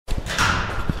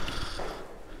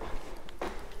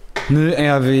Nu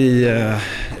är vi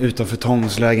utanför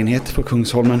Toms lägenhet på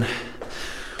Kungsholmen.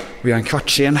 Vi har en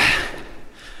kvartsscen.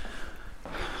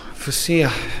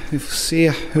 Vi får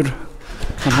se hur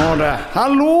han har det.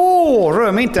 Hallå!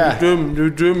 Rör mig inte! Du är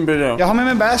dum det. Jag har med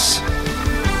mig bärs.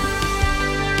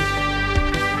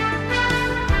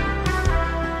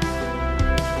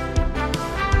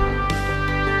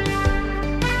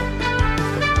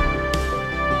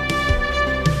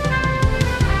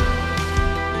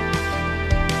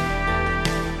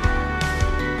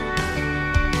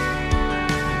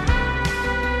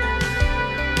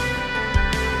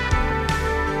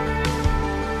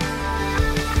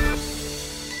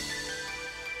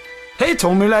 Hej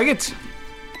Tom, hur är läget?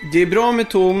 Det är bra med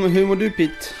Tom. Hur mår du,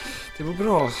 Pete? Det var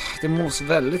bra. Det mås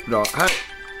väldigt bra. Här.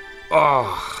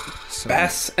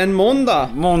 Bäs, en måndag.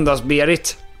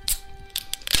 Måndags-Berit.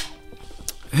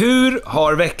 Hur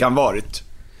har veckan varit?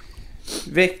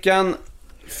 Veckan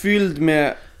fylld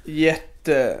med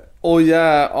jätte...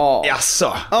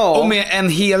 Jaså? Ja. Och med en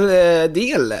hel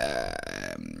del...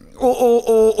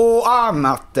 Och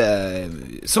annat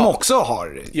som också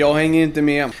har... Jag hänger inte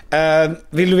med.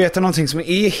 Vill du veta någonting som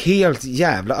är helt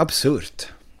jävla absurt?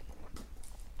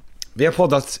 Vi har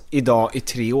poddat idag i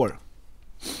 3 år.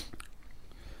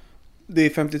 Det är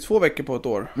 52 veckor på ett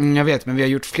år. Jag vet, men vi har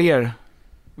gjort fler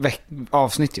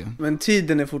avsnitt ju. Men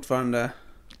tiden är fortfarande...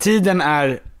 Tiden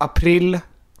är april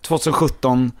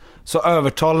 2017. Så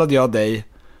övertalade jag dig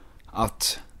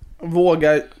att...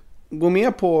 Våga gå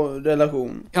med på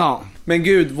relation. Ja. Men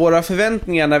gud, våra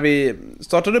förväntningar när vi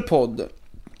startade podd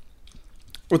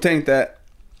och tänkte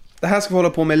det här ska vi hålla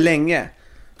på med länge.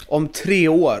 Om 3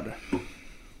 år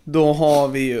då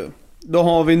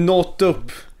har vi nått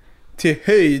upp till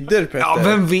höjder, Petter. Ja,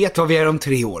 vem vet vad vi är om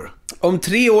 3 år? Om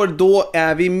 3 år då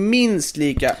är vi minst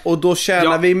lika. Och då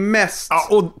tjänar vi mest. Ja,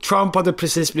 och Trump hade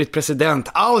precis blivit president.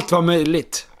 Allt var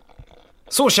möjligt.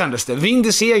 Så kändes det, vind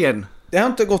i segern. Det har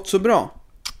inte gått så bra.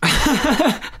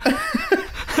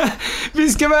 Vi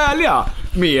ska vara ärliga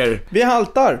mer. Vi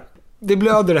haltar. Det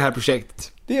blöder det här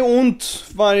projektet. Det är ont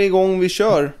varje gång vi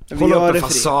kör. Hålla uppe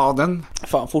fasaden.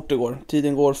 Fan, fort det går.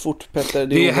 Tiden går fort, Petter.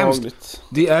 Det är obehagligt. Hemskt.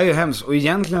 Det är ju hemskt. Och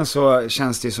egentligen så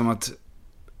känns det som att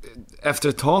efter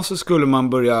ett tag så skulle man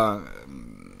börja...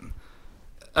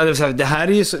 Det här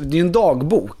är ju det är en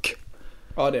dagbok.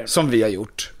 Ja, det är. Som vi har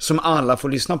gjort. Som alla får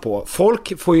lyssna på.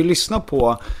 Folk får ju lyssna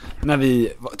på när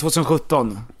vi...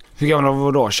 2017. Hur gamla var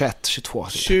vi då? 21, 22?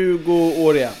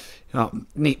 20-åriga. Ja,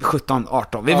 17,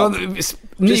 18. Vi var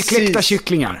nykläckta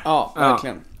kycklingar. Ja,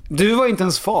 verkligen. Du var inte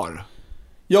ens far.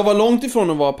 Jag var långt ifrån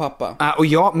att vara pappa.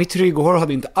 Och mitt rygghår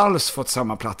hade inte alls fått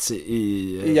samma plats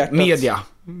i media.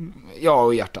 Ja,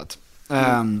 och hjärtat.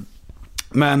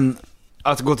 Men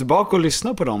att gå tillbaka och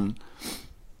lyssna på de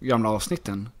gamla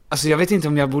avsnitten. Alltså jag vet inte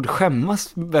om jag borde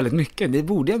skämmas väldigt mycket. Det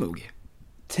borde jag nog.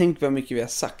 Tänk vad mycket vi har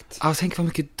sagt. Ja, tänk vad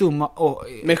mycket dumma och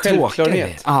med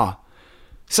självklarhet. Ja.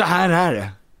 Så här är det.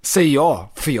 Säger jag,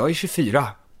 för jag är 24.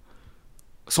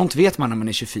 Sånt vet man när man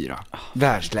är 24.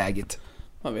 Världsläget.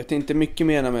 Man vet inte mycket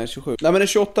mer när man är 27. När man är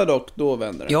 28 dock, då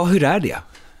vänder det. Ja, hur är det?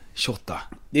 28.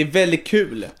 Det är väldigt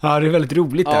kul. Ja, det är väldigt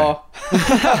roligt där.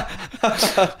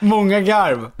 Många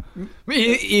garv.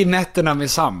 I nätterna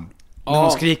med Sam. När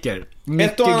hon skriker.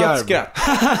 Mycket ett och annat garv. skratt.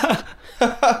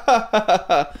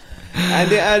 Nej,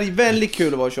 det är väldigt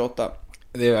kul att vara 28.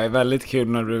 Det är väldigt kul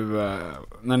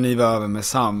när ni var över med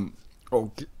Sam.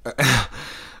 Och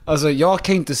alltså jag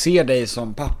kan inte se dig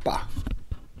som pappa.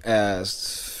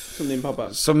 Som din pappa.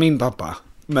 Som min pappa.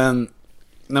 Men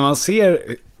när man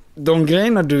ser de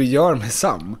grejerna du gör med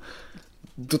Sam,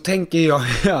 då tänker jag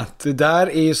att det där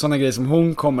är ju såna grejer som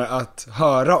hon kommer att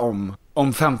höra om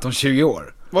 15-20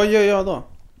 år. Vad gör jag då?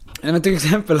 Men till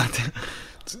exempel att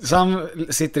Sam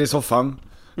sitter i soffan,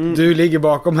 du ligger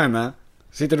bakom henne,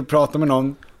 sitter och pratar med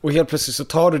någon, och helt plötsligt så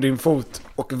tar du din fot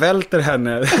och välter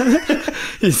henne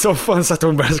i soffan så att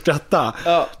hon börjar skratta.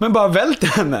 Ja. Men bara välter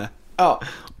henne. Ja.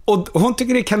 Och hon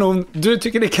tycker det är kanon, du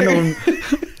tycker det är kanon.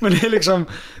 Men det är liksom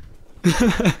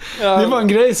Ja. det var en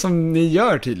grej som ni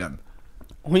gör tydligen.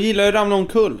 Hon gillar ju att ramla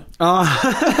omkull. Ja.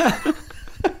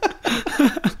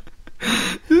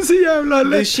 Det är så jävla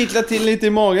lätt. Det kittlar till lite i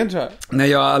magen, tror jag. När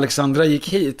jag och Alexandra gick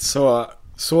hit så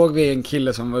såg vi en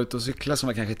kille som var ute och cykla som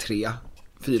var kanske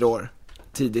 3-4 år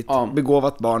tidigt,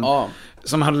 begåvat barn,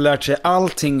 som hade lärt sig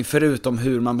allting förutom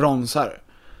hur man bromsar.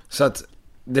 Så att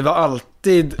det var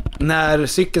alltid, när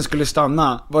cykeln skulle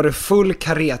stanna, var det full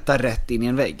kareta rätt in i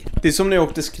en vägg. Det är som när jag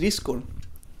åkte skridskor.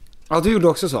 Ja, du gjorde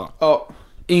också så. Ja.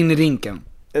 In i rinken.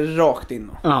 Rakt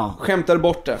in. Ja. Skämtade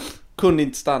bort det. Kunde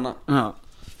inte stanna. Ja.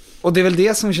 Och det är väl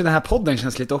det som den här podden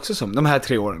känns lite också som, de här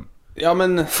 3 åren. Ja,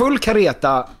 men... Full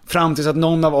kareta fram tills att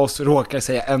någon av oss råkar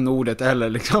säga n-ordet eller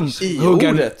liksom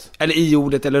I-ordet. Eller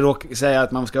i-ordet, eller råkar säga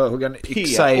att man ska hugga en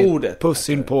yxa i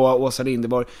pussin på Åsa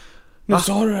Linderborg. Nu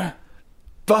sa du det.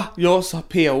 Va? Jag sa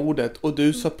p-ordet och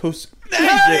du sa puss.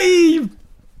 Nej!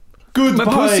 Goodbye.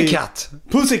 Men Pussycat.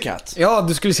 Pussycat. Ja,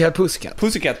 du skulle säga Pussycat.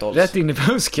 Pussycat Dolls. Rätt in i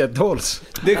Pussycat Dolls.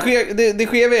 Det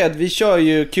sker är att vi kör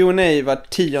ju Q&A var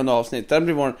 10:e avsnitt. Det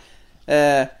blir vår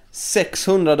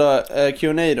 600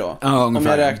 Q&A då. Ja, om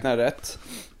jag räknar rätt.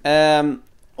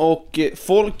 Och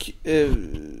folk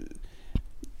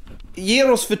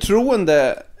ger oss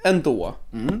förtroende ändå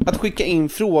att skicka in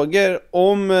frågor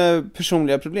om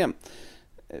personliga problem.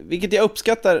 Vilket jag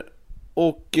uppskattar.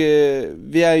 Och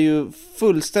vi är ju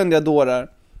fullständiga dårar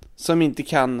som inte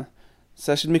kan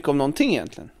särskilt mycket om någonting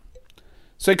egentligen.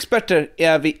 Så experter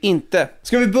är vi inte.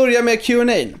 Ska vi börja med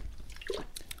Q&A?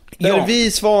 Där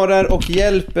vi svarar och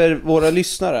hjälper våra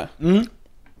lyssnare.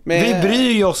 Vi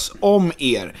bryr oss om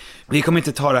er. Vi kommer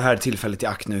inte ta det här tillfället i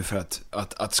akt nu för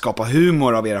att skapa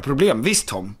humor av era problem. Visst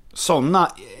Tom,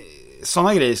 såna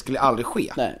grejer skulle aldrig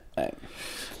ske. Nej.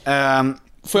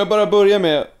 Får jag bara börja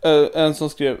med en som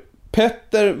skrev: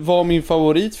 Petter var min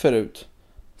favorit förut,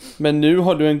 men nu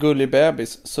har du en gullig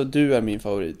bebis, så du är min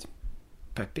favorit.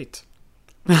 Peppigt.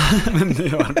 Men det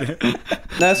gör det.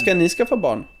 När ska ni skaffa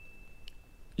barn?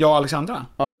 Ja, Alexandra.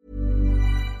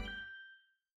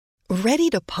 Ready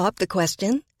to pop the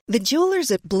question? The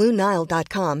jewelers at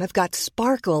BlueNile.com have got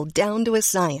sparkle down to a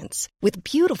science with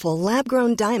beautiful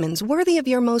lab-grown diamonds worthy of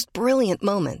your most brilliant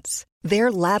moments.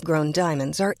 Their lab-grown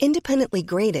diamonds are independently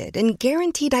graded and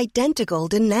guaranteed identical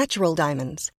to natural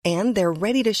diamonds, and they're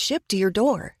ready to ship to your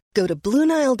door. Go to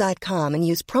BlueNile.com and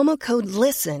use promo code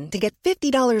LISTEN to get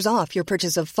 $50 off your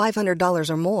purchase of $500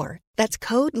 or more. That's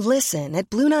code LISTEN at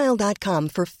BlueNile.com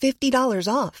for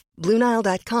 $50 off.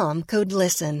 BlueNile.com, code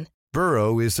LISTEN.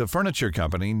 Burrow is a furniture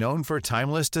company known for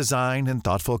timeless design and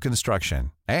thoughtful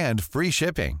construction, and free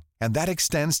shipping, and that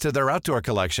extends to their outdoor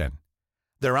collection.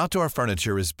 Their outdoor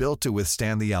furniture is built to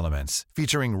withstand the elements,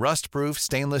 featuring rust-proof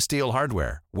stainless steel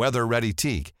hardware, weather-ready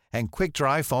teak, and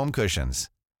quick-dry foam cushions.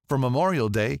 For Memorial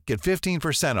Day, get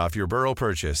 15% off your Burrow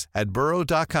purchase at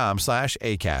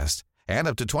burrow.com/ACAST and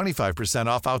up to 25%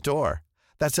 off outdoor.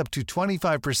 That's up to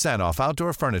 25% off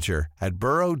outdoor furniture at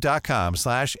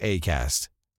burrow.com/ACAST.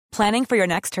 Planning for your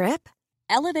next trip?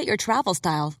 Elevate your travel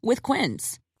style with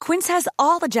Quince. Quince has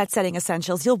all the jet-setting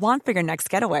essentials you'll want for your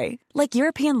next getaway, like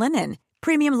European linen,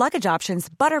 premium luggage options,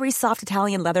 buttery soft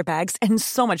Italian leather bags, and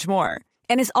so much more.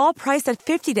 And is all priced at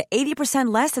 50 to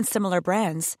 80% less than similar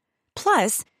brands.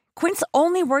 Plus, Quince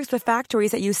only works with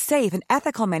factories that use safe and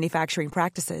ethical manufacturing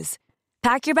practices.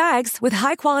 Pack your bags with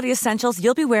high-quality essentials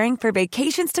you'll be wearing for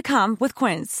vacations to come with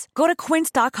Quince. Go to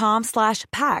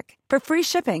quince.com/pack for free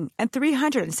shipping and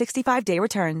 365-day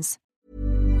returns.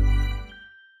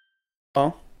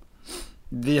 Ja.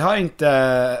 Vi har inte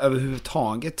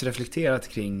överhuvudtaget reflekterat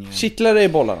kring... Kittlar det i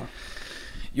bollarna?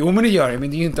 Jo, men det gör det, men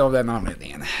det är ju inte av den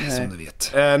anledningen, som du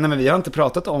vet. Nej, men vi har inte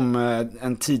pratat om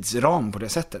en tidsram på det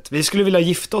sättet. Vi skulle vilja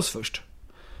gifta oss först.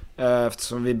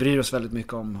 Eftersom vi bryr oss väldigt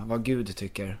mycket om vad Gud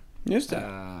tycker. Just det.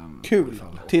 Kul.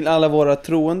 Till alla våra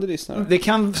troende lyssnare. Det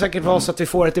kan säkert vara så att vi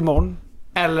får ett imorgon.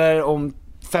 Eller om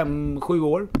 5-7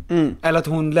 år. Eller att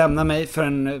hon lämnar mig för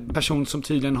en person som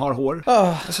tydligen har hår.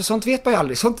 Alltså, sånt vet man ju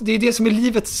aldrig. Sånt, det är det som är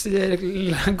livets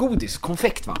godis,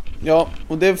 konfekt, va? Ja,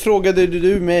 och det frågade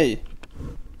du mig.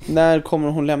 När kommer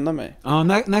hon lämna mig? Ja,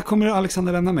 när kommer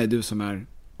Alexander lämna mig, du som är...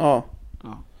 Ja.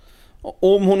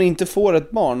 Om hon inte får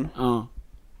ett barn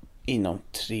inom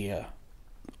 3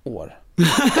 år.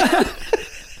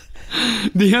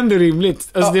 Det är ändå rimligt.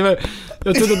 Alltså, det var,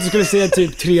 jag trodde att du skulle säga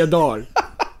typ 3 dagar.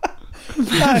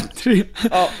 Nej.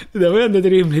 Det var ändå ett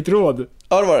rimligt råd.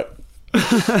 Ja, det var det.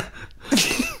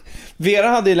 Vera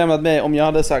hade ju lämnat mig om jag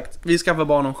hade sagt vi skaffar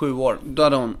barn om 7 år.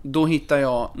 Då hittar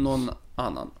jag någon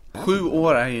annan. 7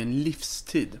 år är ju en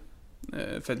livstid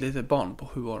för ett litet barn på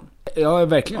 7 år. Ja,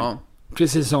 verkligen. Ja.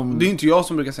 Precis som... Det är inte jag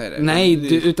som brukar säga det.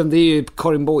 Nej, utan det är ju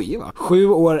Karin Boye, va? 7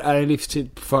 år är en livstid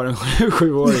för en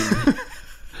 7-åring.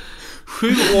 7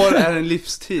 år är en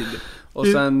livstid. Och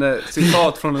sen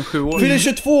citat från en 7-åring. Fyller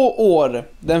 22 år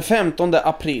den 15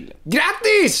 april.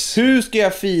 Grattis! Hur ska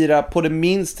jag fira på det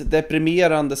minst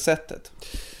deprimerande sättet?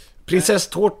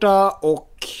 Prinsesstårta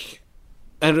och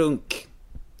en runk.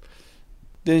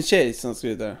 Det är en tjej som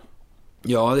skriver där.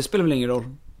 Ja, det spelar väl ingen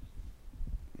roll.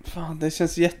 Fan, det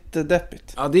känns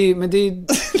jättedeppigt. Ja, det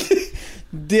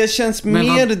det känns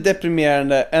mer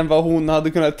deprimerande än vad hon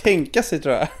hade kunnat tänka sig,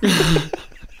 tror jag.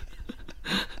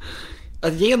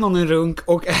 Att ge någon en runk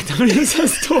och äta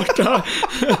prinsesstårta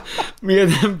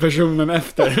med den personen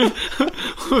efter.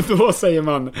 Och då säger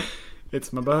man,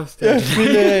 It's my birthday. Jag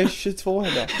fyller 22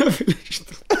 idag.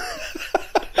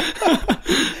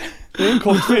 Det är en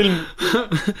kort film.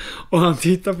 Och han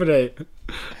tittar på dig.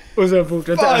 Och sen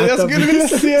fortsätter Fan, jag skulle vilja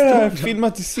se det här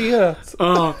filmatiserat.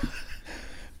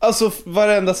 Alltså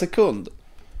varenda sekund.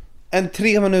 En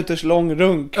 3 minuters lång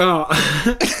runk.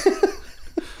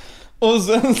 Och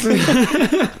sen så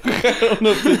skär hon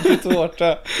upp lite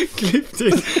tårta. Klipp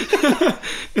till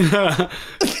den här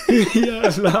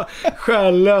jävla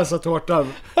själlösa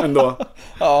tårtan ändå.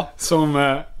 Ja. Som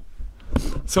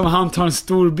han tar en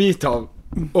stor bit av.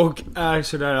 Och är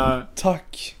sådär...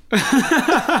 Tack.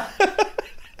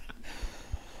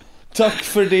 Tack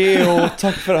för det och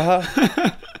tack för det här.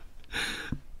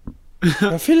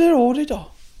 Jag fyller år idag.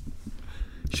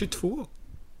 22.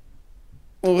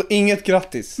 Och inget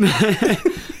grattis.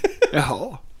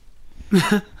 Jaha.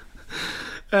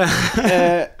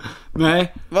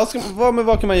 Nej.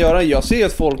 Vad kan man göra? Jag ser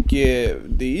att folk,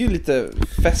 det är ju lite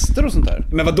fester och sånt där.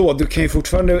 Men vadå, du kan ju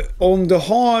fortfarande, om du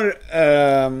har...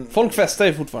 Folk festar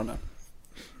ju fortfarande.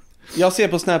 Jag ser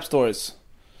på Snap Stories.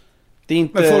 Det är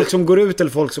inte... Men folk som går ut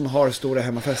eller folk som har stora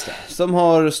hemmafester? Som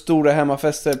har stora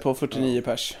hemmafester på 49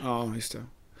 pers. Ja, just det.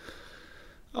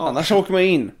 Ja. Annars åker man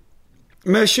in.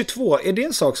 Men 22, är det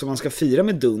en sak som man ska fira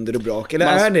med dunder och brak? Eller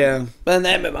är det...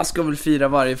 Men man ska väl fira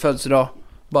varje födelsedag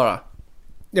bara.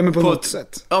 Ja, men på något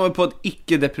sätt. Ja, men på ett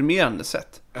icke-deprimerande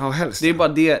sätt. Ja, helst. Det är bara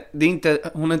det är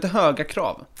inte, hon har inte höga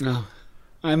krav. Ja.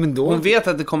 Nej, men då... Hon vet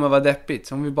att det kommer vara deppigt.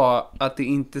 Så hon vill bara att det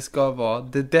inte ska vara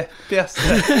det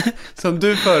deppigaste som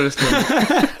du föreslår.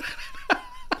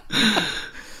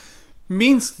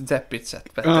 Minst deppigt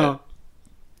sätt, bättre. Ja.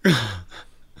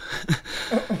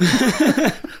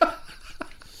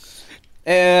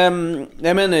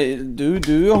 Nej men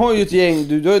du har ju ett gäng,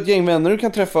 du har ett gäng vänner du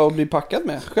kan träffa och bli packad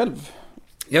med själv.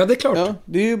 Ja, det är klart. Ja,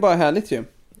 det är ju bara härligt ju.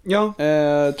 Ja.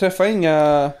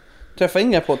 Träffa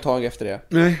inga på ett tag efter det.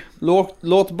 Nej.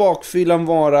 Låt bakfyllan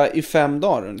vara i 5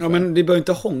 dagar ungefär. Ja, men det bör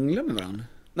inte hångla med varandra.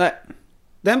 Nej.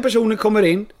 Den personen kommer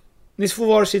in. Ni får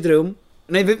var sitt rum.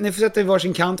 Ni får sätta i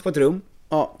varsin kant på ett rum.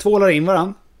 Ja. Tvålar in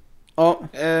varann. Ja.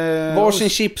 Varsin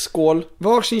chipsskål.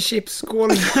 Varsin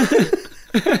chipsskål.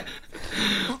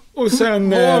 Och sen...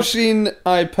 Varsin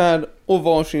iPad och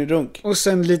varsin runk. Och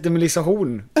sen lite Melissa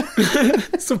Horn.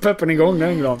 Så peppar ni igång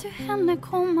den gång. Till henne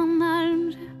komma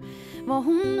närmre. Var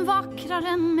hon vackrare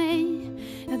än mig?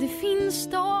 Ja, det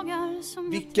finns dagar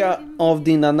som... Vilka av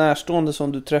dina närstående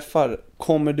som du träffar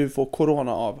kommer du få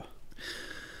corona av?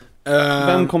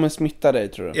 Vem kommer smitta dig,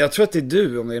 tror du? Jag tror att det är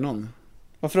du, om det är någon.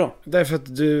 Varför då? Därför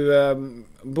att du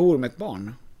bor med ett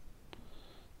barn.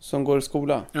 Som går i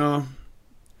skola? Ja.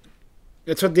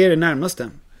 Jag tror att det är det närmaste.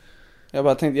 Jag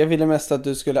bara tänkte, jag ville mest att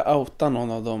du skulle outa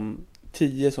någon av de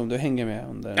 10 som du hänger med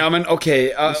under. Ja, men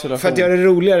okej. För att göra det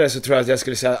roligare så tror jag att jag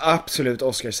skulle säga absolut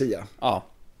Oscar Sia. Ja.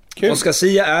 Kul. Oscar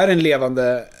Sia är en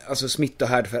levande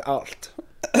smittohärd för allt.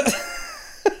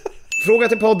 Fråga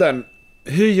till podden.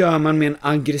 Hur gör man med en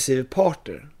aggressiv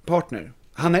partner?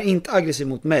 Han är inte aggressiv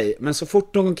mot mig, men så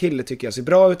fort någon kille tycker jag ser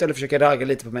bra ut eller försöker ragga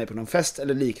lite på mig på någon fest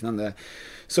eller liknande,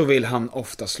 så vill han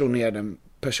ofta slå ner den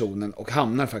personen och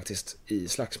hamnar faktiskt i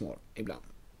slagsmål ibland.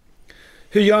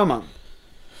 Hur gör man?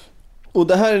 Och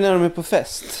det här är när de är på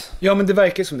fest. Ja, men det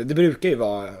verkar som det. Det brukar ju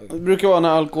vara... Det brukar vara när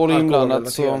alkohol är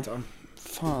inblandat. Så...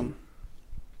 Fan.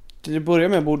 Till att börja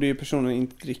med borde ju personen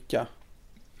inte dricka.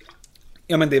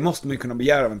 Ja, men det måste man ju kunna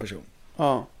begära av en person.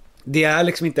 Ja. Det är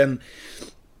liksom inte en...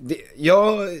 Det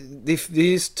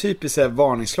är typiskt så här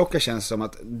varningsklocka, känns som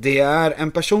att det är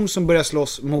en person som börjar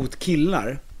slåss mot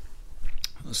killar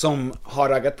som har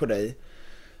raggat på dig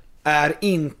är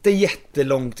inte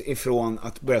jättelångt ifrån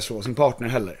att börja slå sin partner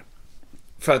heller.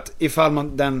 För att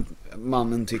ifall den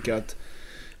mannen tycker att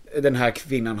den här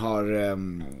kvinnan har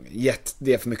gett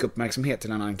det för mycket uppmärksamhet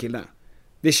till en annan kille.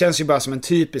 Det känns ju bara som en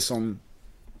typisk sån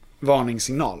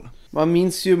varningssignal. Man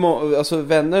minns ju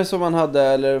vänner som man hade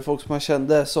eller folk som man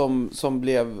kände som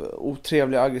blev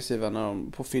otrevliga, aggressiva när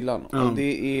de på fyllan. Ja. Och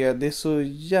det är så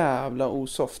jävla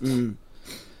osoft.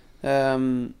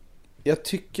 Jag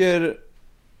tycker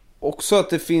också att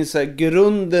det finns här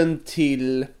grunden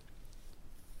till...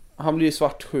 Han blir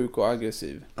svartsjuk och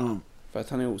aggressiv. För att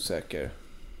han är osäker.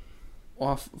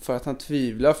 Och för att han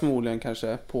tvivlar förmodligen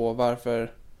kanske på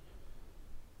varför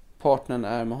partnern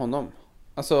är med honom.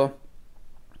 Alltså,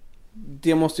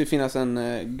 det måste ju finnas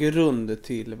en grund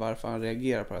till varför han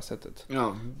reagerar på det här sättet.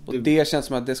 Ja, och det känns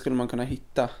som att det skulle man kunna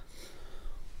hitta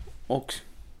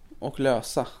och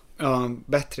lösa. Ja,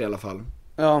 bättre i alla fall.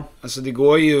 Ja. Alltså det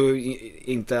går ju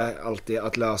inte alltid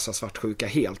att lösa svartsjuka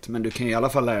helt, men du kan ju i alla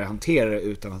fall lära dig hantera det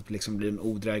utan att liksom bli en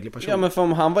odräglig person. Ja, men för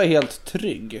om han var helt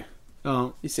trygg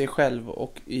i sig själv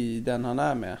och i den han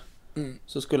är med,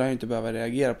 så skulle han ju inte behöva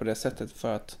reagera på det sättet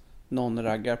för att någon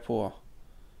raggar på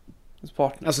ens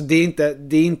partner. Alltså det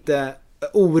är inte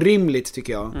orimligt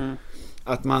tycker jag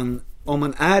att man, om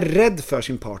man är rädd för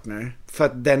sin partner för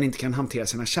att den inte kan hantera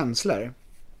sina känslor,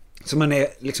 så man är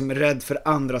liksom rädd för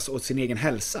andras och sin egen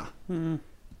hälsa.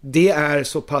 Det är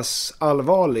så pass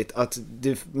allvarligt att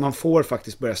man får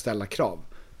faktiskt börja ställa krav.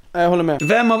 Jag håller med.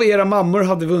 Vem av era mammor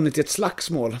hade vunnit i ett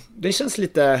slagsmål? Det känns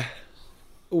lite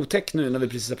otäckt nu när vi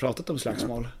precis har pratat om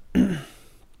slagsmål.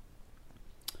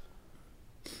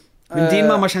 Men din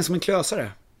mamma känns som en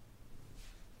klösare.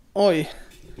 Oj.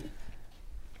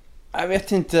 Jag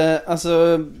vet inte.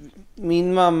 Alltså,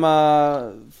 min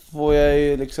mamma får jag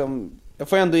ju liksom... Jag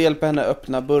får ändå hjälpa henne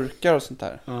öppna burkar och sånt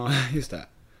där. Ja, just det.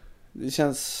 Det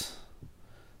känns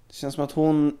som att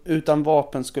hon utan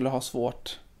vapen skulle ha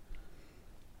svårt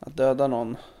att döda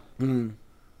någon.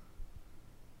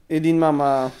 Är din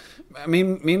mamma...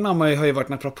 Min mamma har ju varit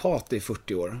naprapat i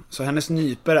 40 år. Så hennes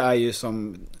nyper är ju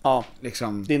som... Ja,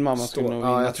 liksom, din mamma skulle nog vinna.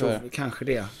 Ja, jag tror kanske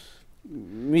det.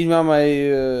 Min mamma är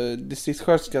ju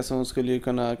distriktssköterska, som skulle ju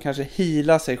kunna kanske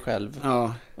heala sig själv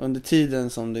under tiden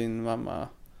som din mamma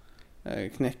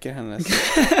knäcker hennes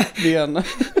ben.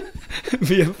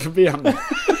 Ben för ben.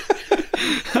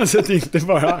 Alltså det är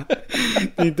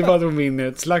inte bara att hon vinner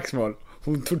ett slagsmål.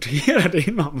 Hon torterar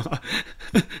din mamma.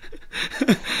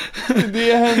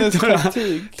 Det är hennes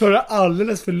taktik. Tar det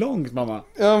alldeles för långt, mamma.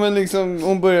 Ja, men liksom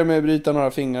hon börjar med att bryta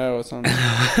några fingrar och sånt.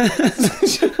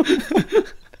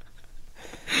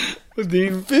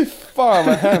 Fy fan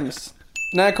vad hemskt.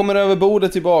 När kommer över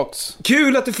bordet tillbaks?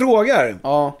 Kul att du frågar.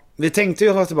 Ja. Vi tänkte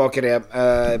ju ha tillbaka det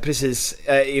precis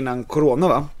innan corona,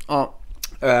 va? Ja.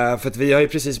 För att vi har ju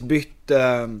precis bytt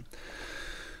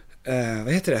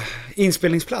vad heter det?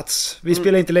 Inspelningsplats. Vi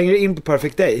spelar inte längre in på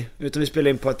Perfect Day, utan vi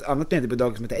spelar in på ett annat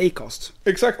mediebolag som heter Acast.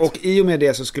 Exakt. Och i och med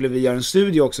det så skulle vi göra en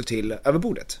studio också till över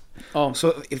bordet. Ja.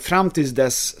 Så fram tills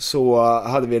dess så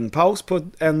hade vi en paus på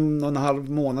 1,5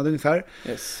 månad ungefär.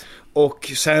 Yes.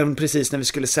 Och sen precis när vi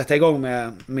skulle sätta igång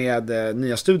med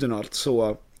nya studion och allt,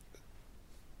 så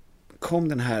kom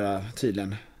den här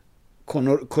tydligen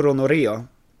coronarea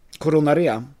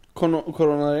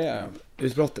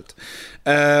utbrottet.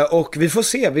 Och vi får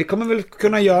se, vi kommer väl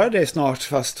kunna göra det snart,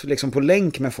 fast liksom på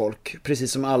länk med folk,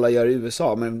 precis som alla gör i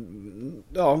USA. Men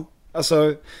ja,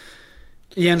 alltså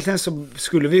egentligen så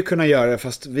skulle vi kunna göra det,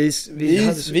 fast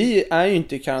vi är ju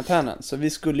inte i karantänen, så vi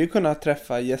skulle ju kunna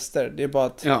träffa gäster. Det är bara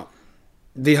att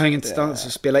vi har ingenstans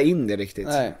att spela in det riktigt.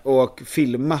 Nej. Och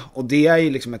filma, och det är ju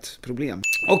liksom ett problem.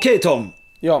 Okej, Tom.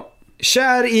 Ja.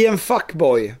 Kär i en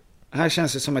fuckboy. Här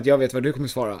känns det som att jag vet vad du kommer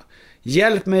svara.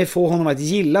 Hjälp mig få honom att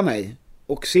gilla mig,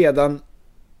 och sedan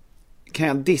kan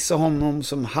jag dissa honom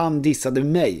som han dissade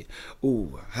mig.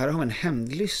 Här har vi en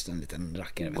hämndlysten liten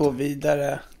rackare. Gå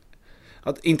vidare.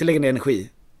 Att inte lägga ner energi.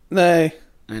 Nej.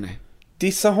 Nej.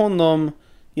 Dissa honom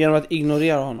genom att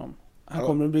ignorera honom. Han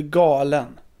kommer att bli galen.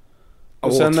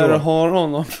 Och sen när du har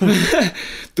honom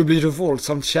då blir du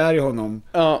våldsamt kär i honom.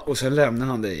 Ja. Och sen lämnar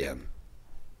han dig igen.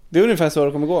 Det är ungefär så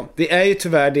det kommer gå. Det är ju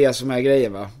tyvärr det som är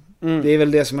grejen, va? Det är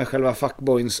väl det som är själva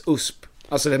fuckboyens USP.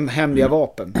 Alltså den hemliga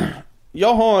vapen.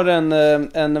 Jag har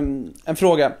en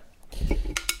fråga.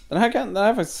 Den här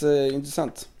är faktiskt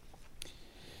intressant.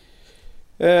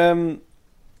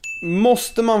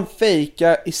 Måste man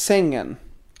fejka i sängen?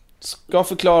 Ska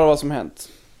förklara vad som hänt.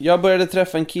 Jag började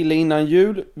träffa en kille innan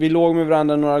jul. Vi låg med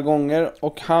varandra några gånger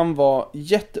och han var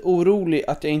jätteorolig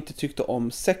att jag inte tyckte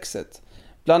om sexet.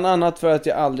 Bland annat för att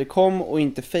jag aldrig kom och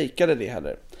inte fejkade det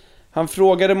heller. Han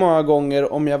frågade många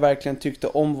gånger om jag verkligen tyckte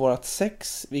om vårat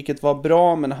sex, vilket var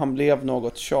bra, men han blev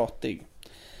något tjatig.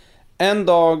 En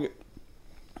dag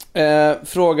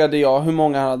frågade jag hur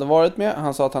många han hade varit med.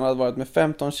 Han sa att han hade varit med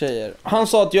 15 tjejer. Han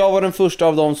sa att jag var den första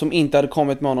av dem som inte hade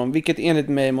kommit med honom, vilket enligt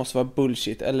mig måste vara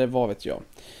bullshit, eller vad vet jag.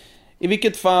 I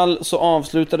vilket fall så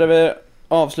avslutade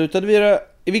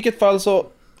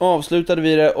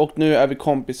vi det och nu är vi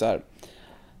kompisar.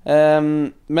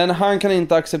 Men han kan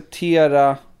inte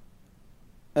acceptera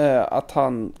att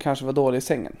han kanske var dålig i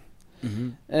sängen.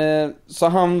 Så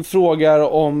han frågar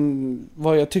om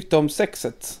vad jag tyckte om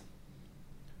sexet.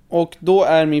 Och då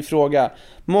är min fråga: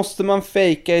 måste man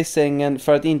fejka i sängen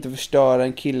för att inte förstöra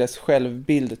en killes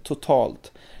självbild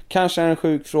totalt? Kanske är en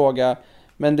sjuk fråga,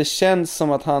 men det känns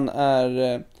som att han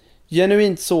är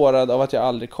genuint sårad av att jag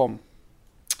aldrig kom.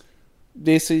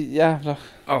 Det är så jävla...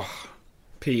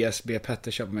 PSB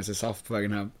Petter köper med sig saft på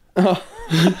vägen hem.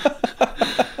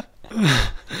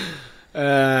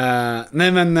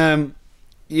 Nej men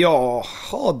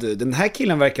du, den här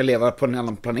killen verkar leva på en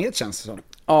annan planet, känns det som.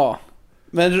 Ja,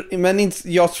 men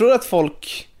jag tror att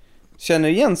folk känner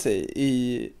igen sig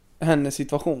i hennes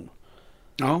situation.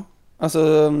 Ja.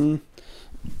 Alltså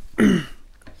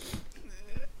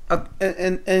att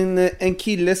en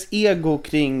killes ego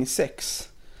kring sex.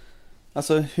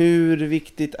 Alltså hur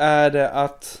viktigt är det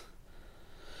att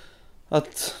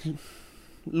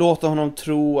låta honom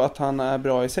tro att han är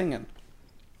bra i sängen?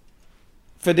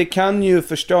 För det kan ju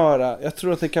förstöra. Jag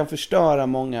tror att det kan förstöra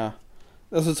många.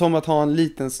 Alltså som att ha en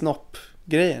liten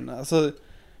snopp-grejen. Alltså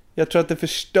jag tror att det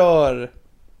förstör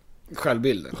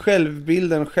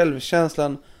självbilden,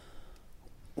 självkänslan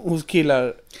hos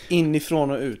killar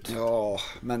inifrån och ut. Ja,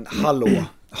 men hallå.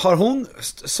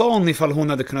 Sa hon ifall hon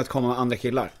hade kunnat komma med andra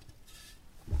killar?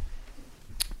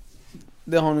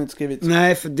 Det har hon inte skrivit.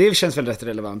 Nej, för det känns väl rätt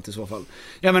relevant i så fall.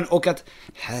 Ja, men och att,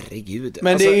 herregud.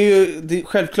 Men alltså, det är ju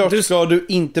självklart ska du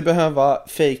inte behöva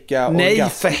fejka nej,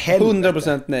 orgasm. för helvete.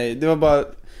 100% nej. Det var bara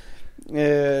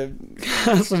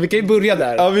alltså vi kan ju börja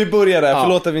där. Ja, vi börjar där.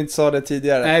 Förlåt att vi inte sa det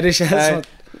tidigare. Nej, det känns som att...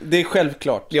 Det är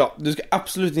självklart. Ja. Du ska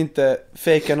absolut inte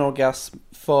fejka en orgasm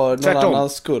för någon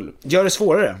annans skull. Gör det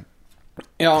svårare.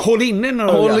 Ja. Håll inne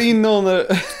några orgasm. Håll inne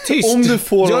tyst. Om du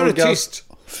får gör orgasm. Det tyst.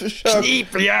 Försök.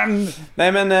 Knip igen.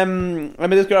 Nej, men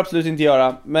det ska du absolut inte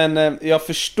göra. Men jag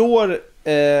förstår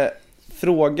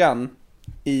frågan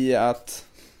i att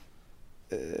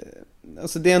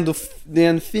alltså det är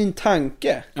en fin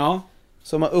tanke. Ja.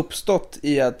 Som har uppstått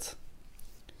i att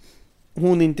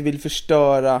hon inte vill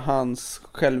förstöra hans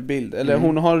självbild. Eller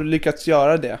hon har lyckats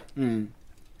göra det.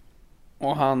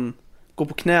 Och han går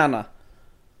på knäna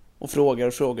och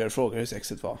frågar hur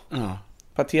sexet var. Ja.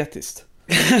 Patetiskt.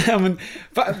 Men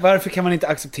varför kan man inte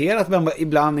acceptera att man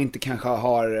ibland inte kanske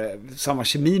har samma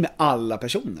kemi med alla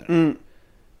personer?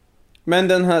 Men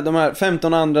de här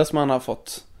 15 andra som han har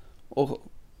fått och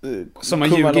som har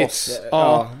ljugits.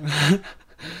 Ja.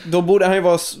 Då borde han ju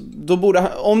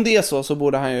om det är så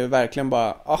borde han ju verkligen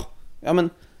bara ja men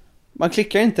man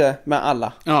klickar inte med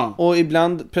alla. Ja. Och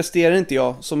ibland presterar inte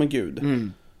jag som en gud.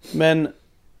 Men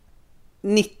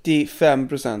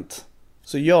 95%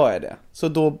 så gör jag det. Så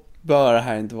då bör det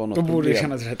här inte vara något problem. Då borde det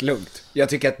kännas rätt lugnt. Jag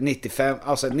tycker att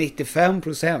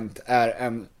 95%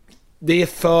 är det är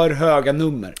för höga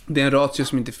nummer. Det är en ratio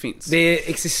som inte finns. Det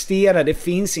existerar, det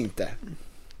finns inte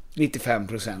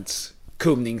 95%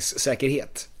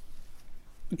 kunningssäkerhet.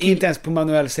 Inte ens på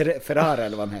Manuel Ferrara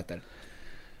eller vad han heter.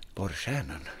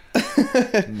 Borrstjärnan.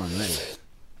 Manuel.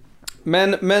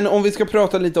 Men om vi ska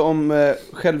prata lite om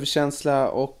självkänsla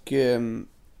och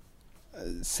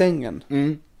sängen.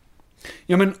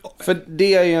 Ja, men för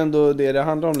det är ju ändå det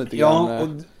handlar om lite grann. Ja, och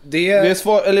det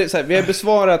vi har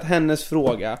besvarat hennes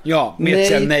fråga. Ja,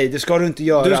 med nej, det ska du inte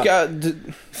göra.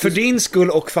 För din skull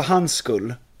och för hans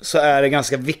skull så är det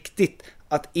ganska viktigt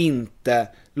att inte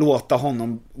låta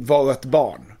honom vara ett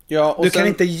barn. Ja, och du kan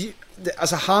inte,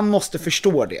 alltså han måste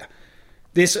förstå det.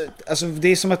 Det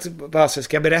är som att alltså,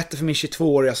 ska jag berätta för min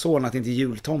 22-åriga son att inte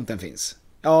jultomten finns.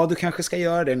 Ja, du kanske ska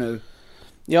göra det nu.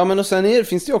 Ja, men och sen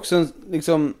finns det ju också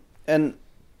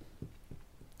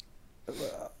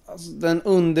den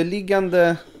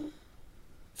underliggande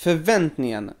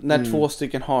förväntningen när två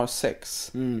stycken har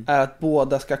sex är att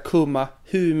båda ska kumma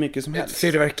hur mycket som helst. Ett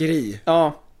fyrverkeri.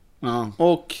 Ja.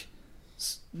 Och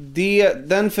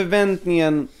den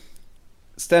förväntningen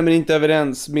stämmer inte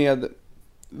överens med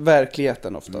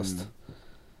verkligheten oftast.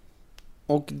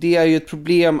 Och det är ju ett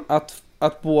problem att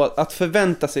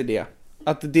förvänta sig det.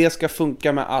 Att det ska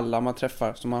funka med alla man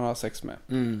träffar som man har sex med.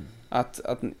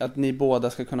 Att ni båda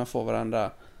ska kunna få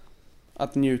varandra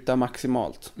att njuta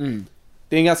maximalt.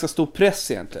 Det är en ganska stor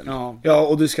press egentligen. Ja,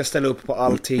 och du ska ställa upp på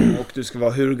allting och du ska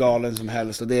vara hur galen som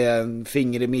helst och det är en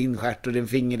finger i min stjärt och det är en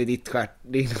finger i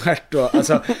din stjärt och,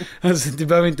 alltså det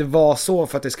behöver inte vara så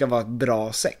för att det ska vara ett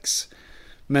bra sex.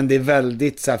 Men det är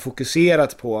väldigt så här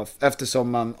fokuserat på,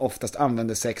 eftersom man oftast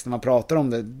använder sex när man pratar om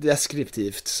det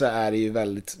deskriptivt, så är det ju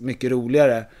väldigt mycket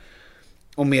roligare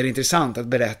och mer intressant att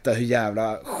berätta hur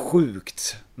jävla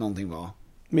sjukt någonting var.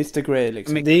 Mr. Grey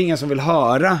liksom. Men det är ingen som vill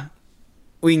höra,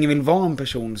 och ingen vill vara en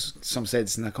person som säger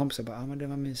till sina kompisar bara, men det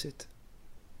var mysigt.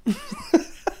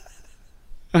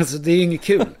 Alltså det är ju inget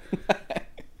kul.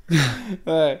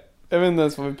 Nej, jag vet inte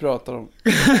ens vad vi pratar om.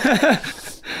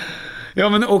 Ja,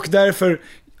 men och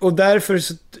därför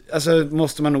så, alltså,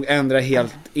 måste man nog ändra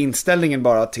helt inställningen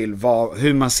bara till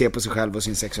hur man ser på sig själv och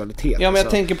sin sexualitet. Ja, men jag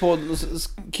tänker på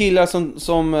killar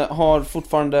som har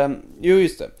fortfarande,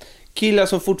 killar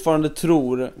som fortfarande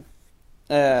tror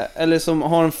eller som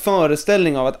har en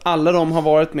föreställning av att alla de har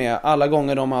varit med alla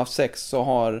gånger de har haft sex så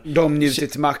har de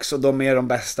njutit max och de är de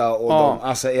bästa och de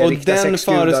alltså är och riktiga den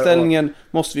sexgudar föreställningen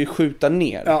måste vi skjuta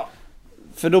ner. Ja.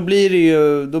 För då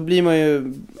blir man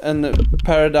ju en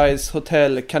Paradise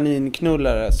Hotel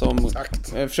kaninknullare som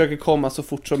försöker komma så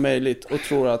fort som möjligt och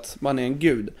tror att man är en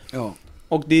gud. Ja.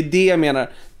 Och det är det jag menar,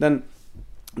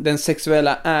 den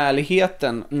sexuella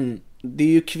ärligheten. Det är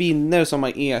ju kvinnor som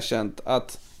har erkänt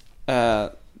att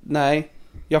nej,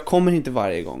 jag kommer inte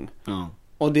varje gång. Ja.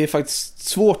 Och det är faktiskt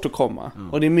svårt att komma.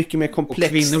 Och det är mycket mer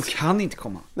komplext. Och kvinnor kan inte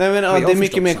komma. Nej, men det är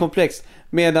mycket mer komplext.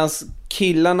 Medans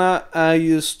killarna är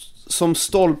just som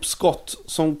stolpskott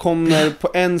som kommer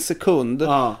på en sekund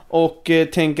och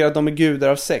tänker att de är gudar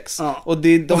av sex. Och det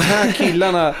är de här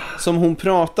killarna som hon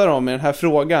pratar om i den här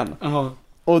frågan.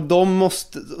 Och de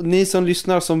måste, ni som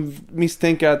lyssnar som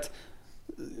misstänker att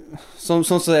som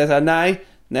säger så här: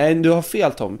 nej, du har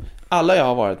fel, Tom. Alla jag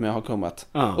har varit med har kommit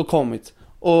och kommit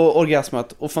och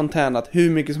orgasmat och fontänat hur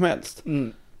mycket som helst.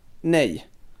 Nej.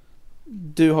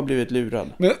 Du har blivit lurad.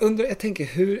 Men jag tänker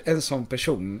hur en sån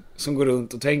person som går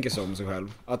runt och tänker så om sig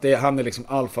själv, att han är liksom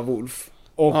alfa wolf,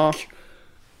 och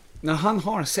när han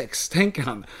har sex tänker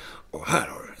han: och här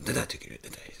har du, det där tycker du, det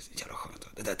där är jävla skönt,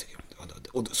 det där tycker du,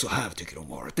 och så här tycker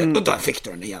de har det, och där fick du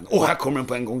den igen, och här kommer den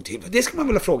på en gång till. Det ska man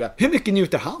vilja fråga, hur mycket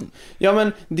njuter han? Ja,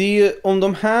 men det är ju, om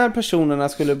de här personerna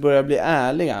skulle börja bli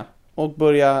ärliga och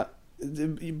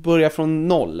börja från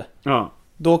noll,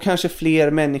 då kanske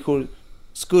fler människor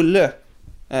skulle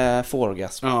få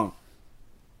orgasm.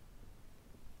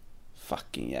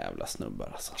 Fucking jävla snubbar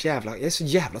alltså. Jag är så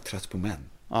jävla trött på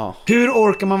män. Hur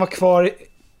orkar man vara kvar?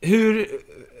 Hur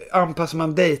anpassar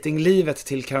man datinglivet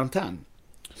till karantän?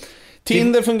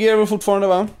 Tinder fungerar väl fortfarande,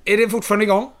 va? Är det fortfarande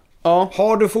igång? Ja.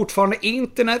 Har du fortfarande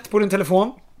internet på din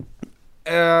telefon,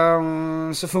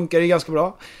 så funkar det ganska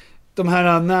bra. De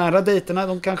här nära dejterna,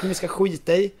 de kanske ni ska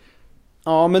skita i.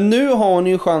 Ja, men nu har ni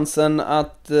ju chansen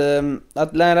att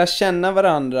lära känna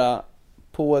varandra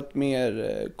på ett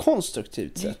mer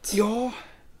konstruktivt sätt. Ja.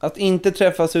 Att inte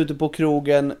träffas ute på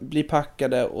krogen, bli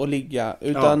packade och ligga.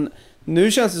 Utan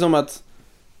nu känns det som att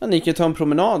ni kan ta en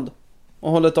promenad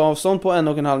och hålla ett avstånd på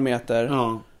 1,5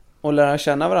 meter och lära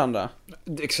känna varandra.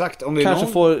 Exakt. Om det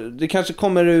det kanske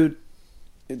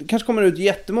kommer ut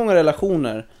jättemånga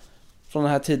relationer från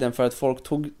den här tiden för att folk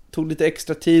tog lite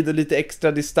extra tid och lite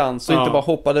extra distans och inte bara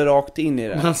hoppade rakt in i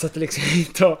det. Man satt liksom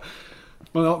inte och,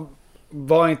 man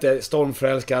var inte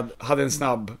stormförälskad, hade en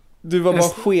snabb. Du var bara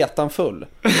sketan full.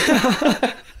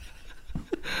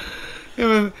 Ja,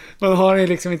 men man har ju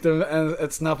liksom inte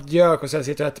ett snabbt gök och sen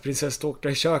sitter och äter prinsesstårta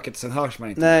i köket och sen hörs man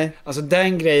inte. Nej. Alltså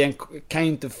den grejen kan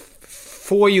ju inte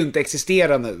får ju inte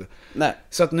existera nu. Nej.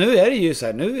 Så att nu är det ju så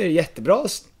här, nu är det jättebra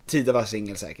tid att vara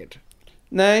singel säkert.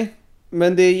 Nej.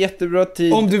 Men det är jättebra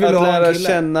tid om du vill att lära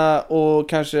känna och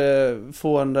kanske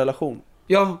få en relation.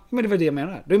 Ja, men det var det jag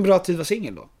menar. Det är en bra tid att vara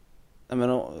singel då. Nej,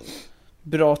 men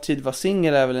bra tid att vara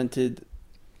singel är väl en tid.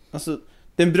 Alltså,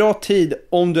 det är en bra tid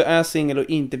om du är singel och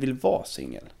inte vill vara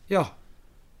singel. Ja.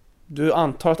 Du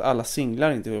antar att alla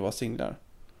singlar inte vill vara singlar.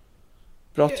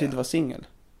 Bra tid att vara singel.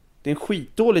 Det är en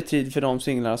skitdålig tid för de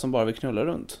singlarna som bara vill knulla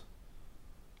runt.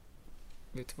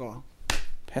 Vet du vad?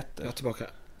 Petter. Jag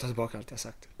tar tillbaka allt jag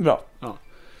sagt. Bra. Ja.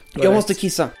 Jag måste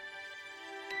kissa.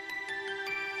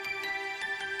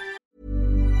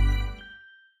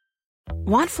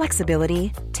 Want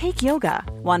flexibility? Take yoga.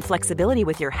 Want flexibility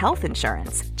with your health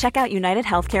insurance? Check out United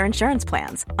Healthcare Insurance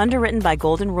Plans. Underwritten by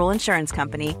Golden Rule Insurance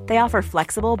Company, they offer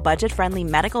flexible, budget-friendly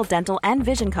medical, dental, and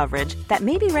vision coverage that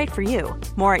may be right for you.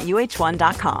 More at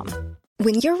uh1.com.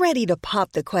 When you're ready to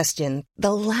pop the question,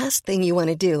 the last thing you want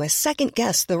to do is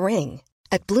second-guess the ring.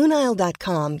 At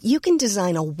BlueNile.com, you can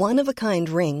design a one-of-a-kind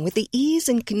ring with the ease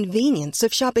and convenience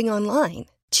of shopping online.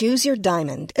 Choose your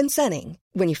diamond and setting.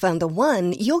 When you find the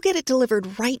one, you'll get it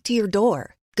delivered right to your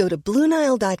door. Go to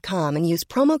BlueNile.com and use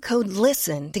promo code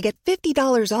LISTEN to get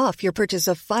 $50 off your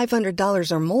purchase of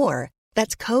 $500 or more.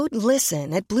 That's code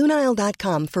LISTEN at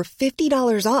BlueNile.com for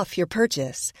 $50 off your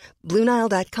purchase.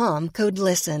 BlueNile.com, code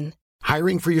LISTEN.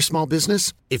 Hiring for your small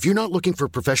business? If you're not looking for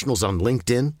professionals on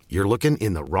LinkedIn, you're looking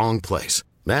in the wrong place.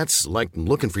 That's like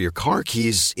looking for your car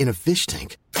keys in a fish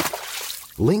tank.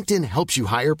 LinkedIn helps you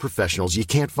hire professionals you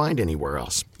can't find anywhere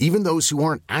else, even those who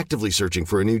aren't actively searching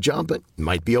for a new job but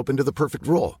might be open to the perfect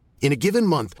role. In a given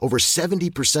month, over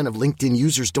 70% of LinkedIn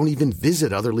users don't even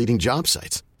visit other leading job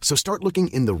sites. So start looking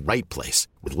in the right place.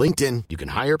 With LinkedIn, you can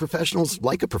hire professionals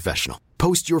like a professional.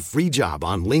 Post your free job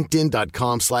on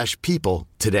linkedin.com/people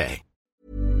today.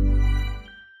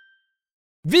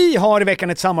 Vi har i veckan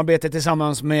ett samarbete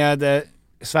tillsammans med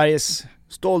Sveriges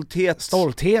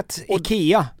stolthet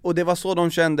IKEA. Och det var så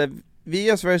de kände: vi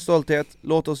är Sveriges stolthet,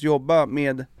 låt oss jobba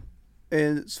med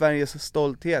Sveriges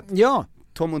stolthet. Ja.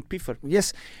 Tom und Piffer.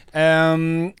 Yes.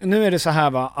 Nu är det så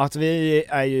här va, att vi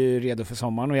är ju redo för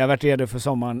sommaren och jag har varit redo för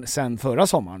sommaren sedan förra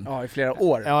sommaren. Ja, i flera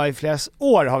år. Ja, i flera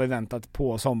år har vi väntat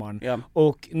på sommaren. Ja.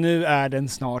 Och nu är den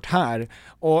snart här.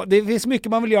 Och det finns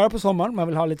mycket man vill göra på sommaren. Man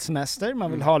vill ha lite semester,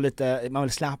 man vill ha lite, man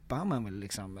vill slappa, man vill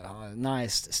liksom ha ett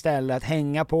nice ställe att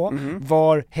hänga på.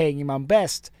 Var hänger man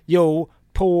bäst? Jo,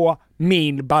 på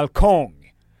min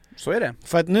balkong. Så är det.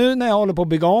 För att nu när jag håller på att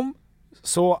bygga om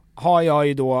så har jag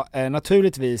ju då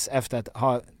naturligtvis efter att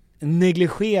ha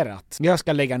negligerat. Jag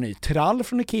ska lägga ny trall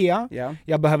från Ikea. Yeah.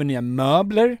 Jag behöver nya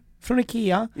möbler från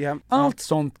Ikea. Yeah. Allt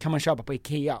sånt kan man köpa på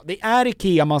Ikea. Det är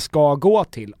Ikea man ska gå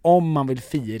till om man vill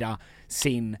fira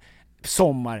sin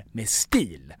sommar med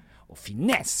stil och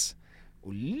finess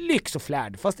och lyx och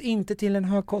flärd, fast inte till en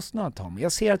hög kostnad, Tom.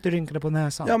 Jag ser att du rynkade på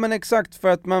näsan. Ja, men exakt, för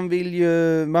att man vill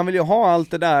ju ha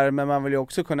allt det där, men man vill ju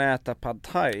också kunna äta pad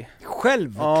thai.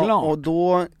 Självklart. Ja, och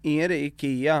då är det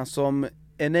Ikea som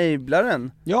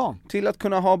enablaren till att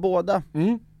kunna ha båda.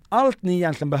 Allt ni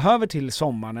egentligen behöver till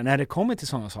sommaren när det kommer till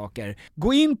sådana saker.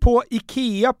 Gå in på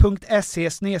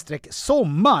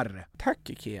ikea.se/sommar. Tack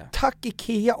Ikea. Tack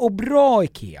Ikea och bra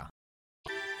Ikea.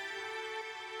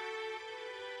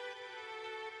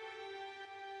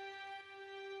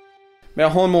 Men jag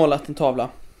har målat en tavla.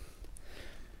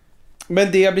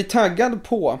 Men det jag blir taggad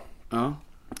på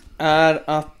är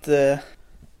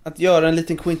att göra en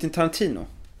liten Quentin Tarantino.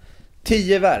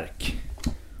 10 verk.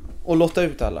 Och låta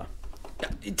ut alla.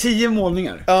 10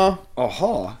 målningar? Ja.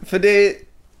 Aha. För det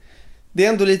är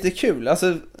ändå lite kul.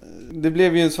 Alltså, det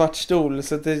blev ju en svart stol,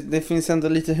 så det finns ändå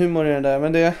lite humor i den där.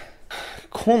 Men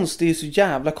konst är ju så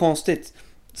jävla konstigt.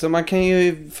 Så man kan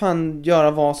ju fan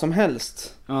göra vad som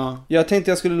helst. Ja. Jag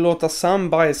tänkte jag skulle låta Sam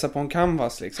bajsa på en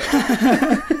canvas liksom.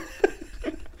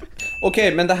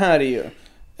 Okej, men det här är ju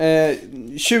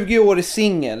 20-årig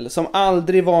singel som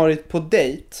aldrig varit på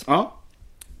dejt. Ja.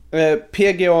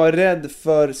 PGA är rädd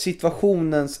för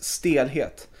situationens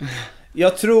stelhet.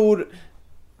 Jag tror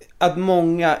att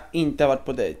många inte har varit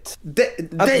på dejt.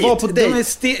 Att vara på dejt.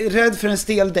 De är rädd för en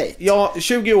stel dejt. Ja,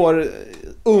 20 år,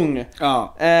 ung.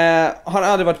 Ja. Har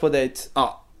aldrig varit på dejt.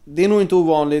 Ja. Det är nog inte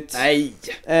ovanligt. Nej.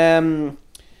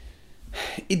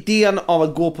 Idén av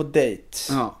att gå på dejt.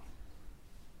 Ja.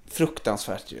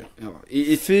 Fruktansvärt ju. Ja.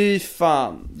 Fy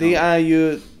fan. Det är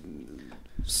ju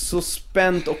så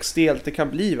spänt och stelt det kan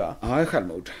bli, va? Ja, det är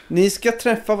självmord. Ni ska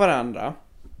träffa varandra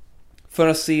för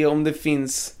att se om det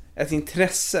finns ett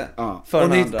intresse för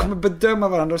varandra. Och ni kommer bedöma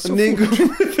varandra så ni fort.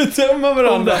 kommer bedöma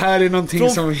varandra. Om det här är någonting från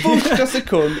som första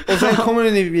sekund. Och sen kommer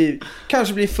ni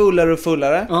kanske bli fullare och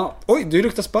fullare. Ja. Oj, du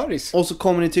luktar sparris. Och så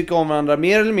kommer ni tycka om varandra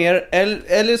mer eller mer.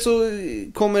 Eller så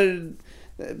kommer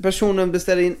personen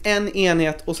beställa in en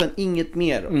enhet och sen inget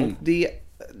mer. Och det är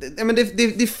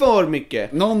för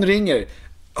mycket. Någon ringer.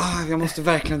 Jag måste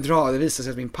verkligen dra. Det visar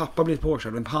sig att min pappa blivit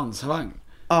påkörd av en pansarvagn.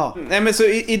 Ja, nej men så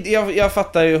jag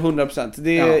fattar ju 100%.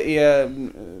 Det är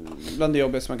bland det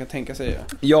jobbiga som man kan tänka sig.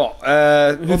 Ja,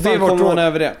 hur fan kommer man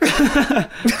över det?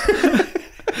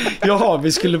 Ja,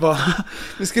 vi skulle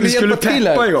hjälpa till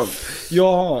här. Igång.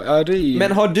 Ja, det är.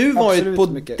 Men har du varit på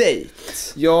dejt?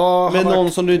 Ja, med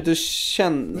någon som du inte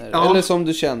känner? Ja. Eller som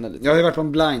du känner lite? Jag har ju varit på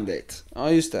en blind date.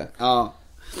 Ja, just det. Ja.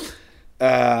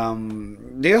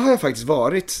 Det har jag faktiskt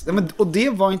varit. Och det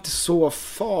var inte så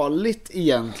farligt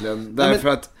egentligen. Därför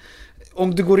att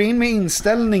om du går in med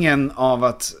inställningen av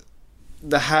att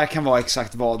det här kan vara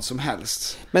exakt vad som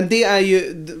helst. Men det är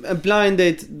ju en blind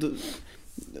date.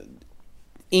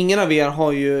 Ingen av er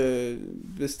har ju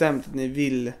bestämt att ni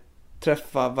vill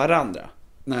träffa varandra.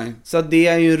 Nej. Så det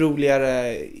är ju en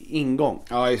roligare ingång.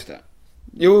 Ja, just det.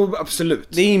 Jo, absolut.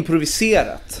 Det är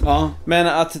improviserat. Ja. Men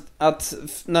att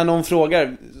när någon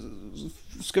frågar,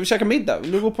 ska vi käka middag?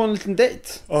 Vill du gå på en liten dejt?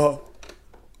 Ja.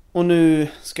 Och nu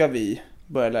ska vi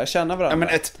börja lära känna varandra.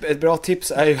 Ja, men ett bra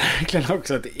tips är ju verkligen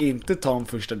också att inte ta en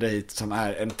första dejt som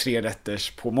är en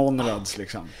 3-rätters på Monrads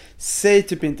liksom. Säg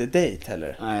typ inte dejt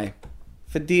heller. Nej.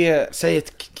 För det... Säg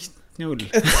ett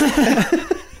knull.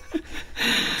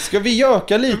 Ska vi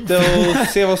göka lite och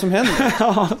se vad som händer?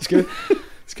 Ja,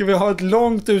 ska vi ha ett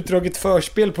långt utdraget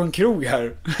förspel på en krog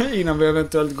här innan vi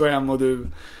eventuellt går hem och du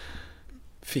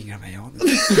fingrar mig av.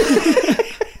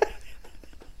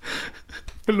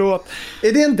 Förlåt.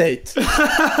 Är det en dejt?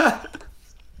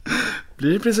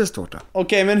 Blir det prinsesstårta?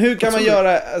 Okej, men hur kan man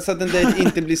göra så att en dejt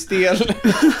inte blir stel?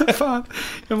 Fan,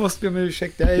 jag måste be om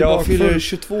ursäkt. Jag fyller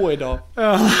 22 idag.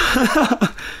 Ja.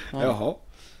 Jaha.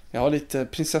 Jag har lite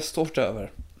prinsesstårta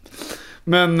över.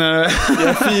 Men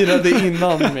jag firade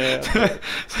innan med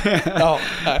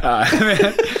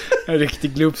en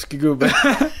riktig glupsk gubbe.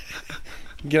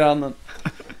 Grannen.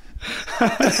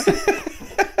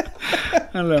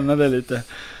 Han lämnade lite.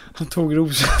 Han tog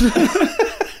rosen.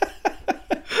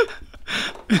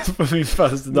 På min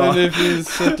födelsedag. Men det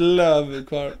finns ett löv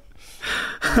kvar.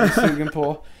 Jag är sugen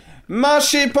på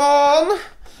marsipan.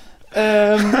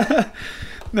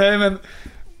 Nej, men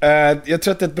jag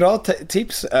tror att ett bra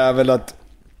tips är väl att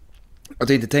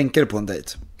inte tänka det på en dejt.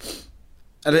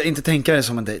 Eller inte tänka det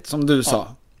som en dejt, som du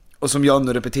sa. Och som jag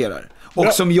nu repeterar. Och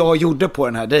bra. Som jag gjorde på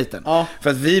den här dejten. För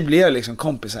att vi blev liksom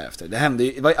kompisar efter.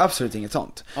 Det var absolut inget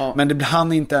sånt. Men det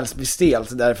hann inte alls bli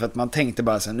stelt. Därför att man tänkte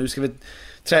bara så här, nu ska vi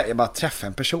jag bara träffa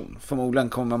en person. Förmodligen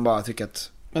kommer man bara tycka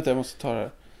att... Vänta, jag måste ta det.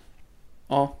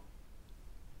 Ja.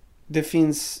 Det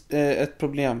finns ett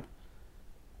problem.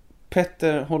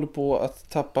 Petter håller på att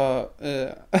tappa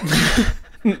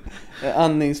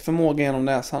andningsförmåga genom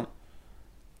näsan.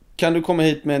 Kan du komma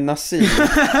hit med Nassim?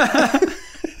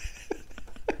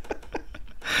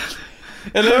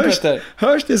 Eller Petter?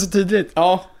 Hörs det så tydligt?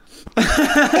 Ja.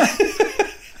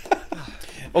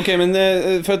 Okej, men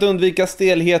för att undvika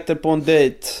stelheter på en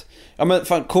dejt. Ja, men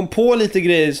fan, kom på lite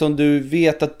grejer som du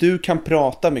vet att du kan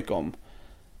prata mycket om.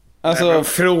 Alltså,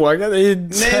 fråga dig.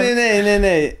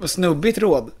 Nej. Och snubbigt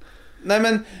råd. Nej,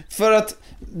 men för att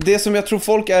det som jag tror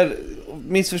folk är,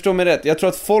 missförstå mig rätt, jag tror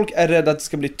att folk är rädda att det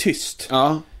ska bli tyst.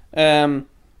 Ja.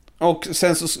 Och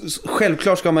sen så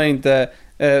självklart ska man inte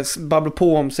babbla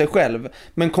på om sig själv.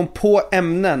 Men kom på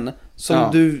ämnen som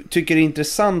du tycker är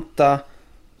intressanta,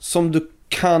 som du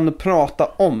kan prata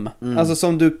om. Alltså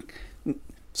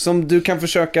som du kan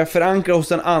försöka förankra hos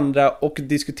den andra och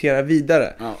diskutera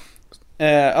vidare.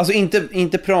 Alltså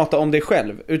inte prata om dig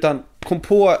själv, utan kom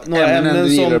på några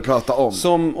ämnen som prata om.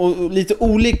 Som och lite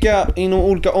olika inom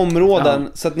olika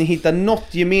områden, så att ni hittar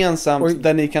något gemensamt och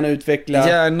där ni kan utveckla.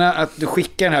 Gärna att du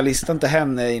skickar den här listan till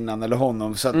henne innan eller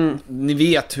honom, så att ni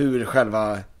vet hur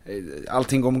själva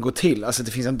allting kommer gå till. Alltså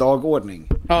det finns en dagordning.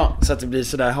 Så att det blir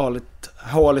sådär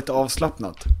harligt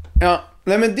avslappnat. Ja,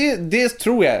 nej, men det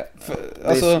tror jag.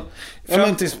 Alltså,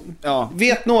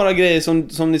 vet några grejer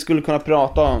som ni skulle kunna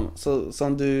prata om,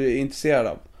 som du är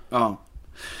intresserad av.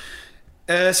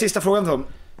 Sista frågan, Tom.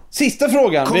 Sista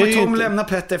frågan. Kommer Tom lämna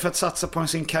Petter för att satsa på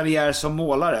sin karriär som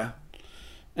målare?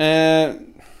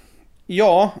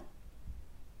 Ja.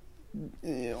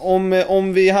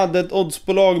 Om vi hade ett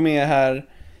oddsbolag med här.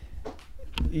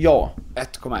 Ja.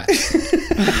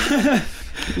 1,1.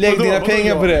 Lägg dina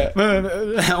pengar på det. Men,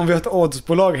 om vi har ett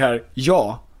oddsbolag här.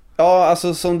 Ja. Ja,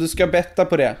 alltså som du ska betta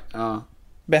på det.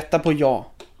 Betta på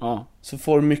ja. Så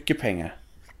får du mycket pengar.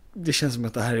 Det känns som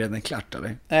att det här redan är klart,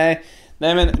 eller?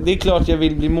 Nej, men det är klart jag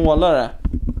vill bli målare.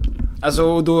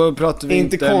 Alltså då pratar vi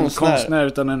inte konstnär. En konstnär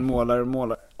utan en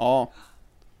målare. Ja.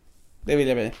 Det vill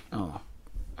jag bli. Ja.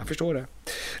 Jag förstår det.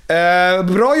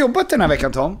 Bra jobbat den här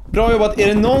veckan, Tom. Bra jobbat. Är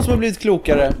det någon som har blivit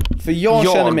klokare? För jag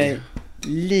känner mig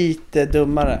lite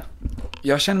dummare.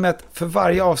 Jag känner mig att för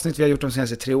varje avsnitt vi har gjort de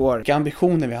senaste 3 år. Vilka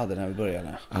ambitioner vi hade när vi började.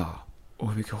 Ja. Och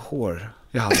hur mycket hår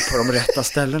jag hade på de rätta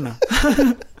ställena.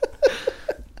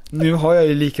 Nu har jag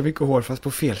ju lika mycket hår fast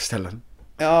på fel ställen.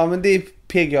 Ja, men det är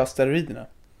PGA-steroiderna.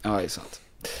 Ja, det är sant.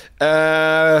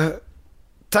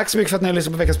 Tack så mycket för att ni har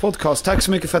lyssnat på veckans podcast. Tack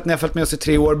så mycket för att ni har följt med oss i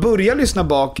 3 år. Börja lyssna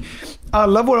bak.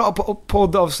 Alla våra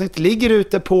poddavsnitt ligger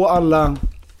ute på alla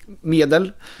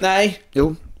medel. Nej.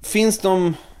 Jo. Finns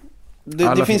de...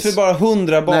 Det finns väl bara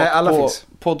 100 bak. Nej, på finns.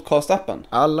 Podcastappen.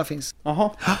 Alla finns.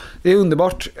 Aha. Det är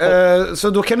underbart. Så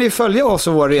då kan ni följa oss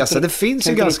och vår resa. Det finns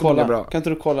ju ganska många bra. Kan inte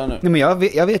du kolla nu? Nej, men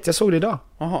jag såg det idag.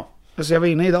 Aha. Alltså jag var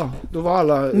inne idag. Då var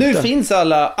alla nu ute. Finns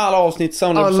alla avsnitt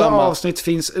samlade på samma. Alla avsnitt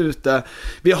finns ute.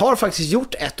 Vi har faktiskt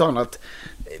gjort ett och annat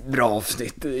bra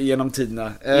avsnitt genom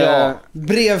tiderna. Ja,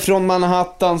 brev från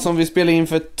Manhattan som vi spelade in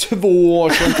för 2 år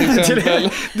sedan till exempel.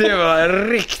 det var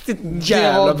riktigt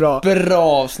jävla bra. Bra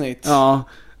avsnitt. Ja.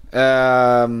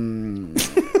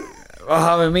 Vad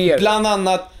har vi mer? Bland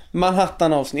annat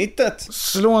Manhattan-avsnittet.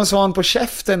 Slå en svan på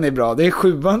käften är bra. Det är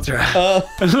 7:an tror jag.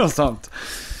 Eller något sånt.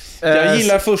 Jag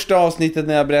gillar första avsnittet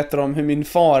när jag berättar om hur min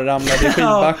far ramlade i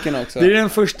skidbacken också. Det är den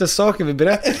första saken vi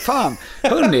berättar. Fan,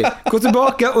 hörni, gå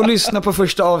tillbaka och lyssna på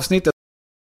första avsnittet.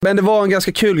 Men det var en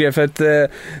ganska kul grej för att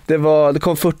det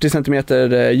kom 40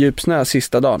 centimeter djupsnö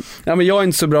sista dagen. Ja, men jag är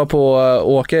inte så bra på att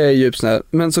åka i djupsnö,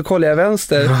 men så kollar jag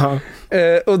vänster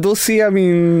och då ser jag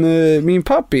min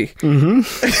pappi.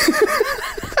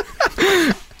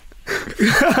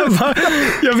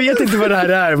 Jag vet inte vad det här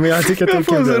är, men jag tycker att jag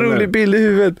får en så rolig bild i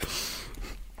huvudet.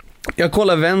 Jag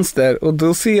kollar vänster och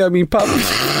då ser jag min pappa.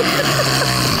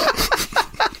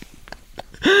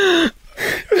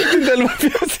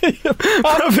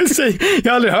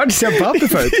 Jag har aldrig hört säga pappa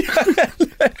förut.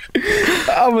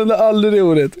 Jag använder aldrig det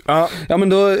ordet. Ja, men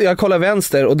då jag kollar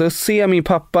vänster och då ser jag min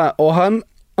pappa och han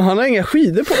har inga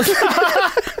skidor på sig.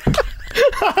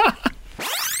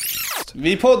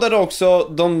 Vi poddade också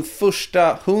de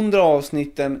första 100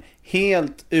 avsnitten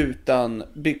helt utan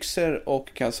byxor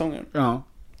och kalsonger. Ja.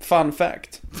 Fun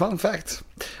fact.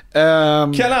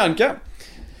 Kalle Anka.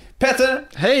 Petter.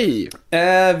 Hej.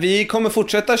 Vi kommer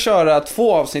fortsätta köra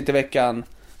 2 avsnitt i veckan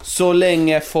så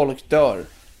länge folk dör.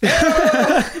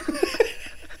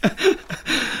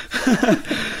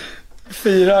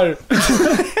 Firar.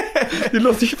 Det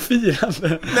låter ju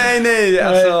firande. Nej,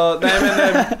 alltså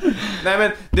nej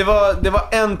men det var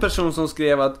en person som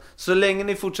skrev att så länge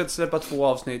ni fortsätter släppa 2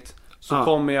 avsnitt så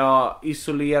kommer jag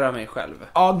isolera mig själv.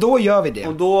 Ja, då gör vi det.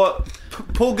 Och då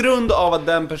på grund av att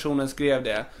den personen skrev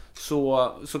det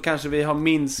så kanske vi har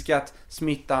minskat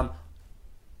smittan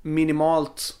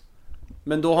minimalt.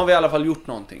 Men då har vi i alla fall gjort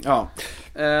någonting. Ja.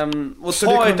 Och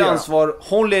ta ert ansvar,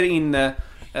 håll er inne,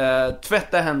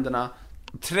 tvätta händerna,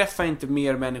 träffa inte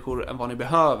mer människor än vad ni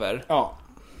behöver. Ja.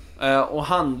 Och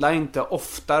handla inte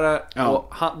oftare.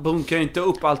 Och bunkra inte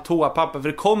upp allt toapapper, för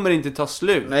det kommer inte ta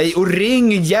slut. Nej, och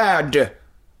ring Gerd.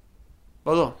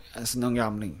 Vadå? Alltså någon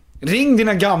gamling. Ring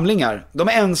dina gamlingar. De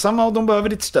är ensamma och de behöver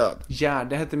ditt stöd.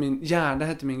 Gerd hette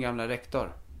min gamla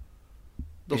rektor.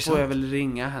 Då får jag väl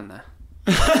ringa henne.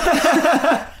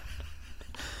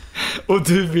 Och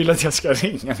du vill att jag ska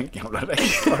ringa min gamla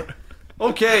rektor.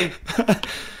 Okej.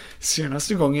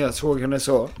 Senaste gången jag såg henne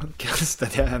så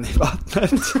kastade jag henne i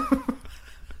vattnet.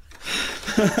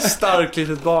 Starkt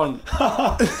litet barn.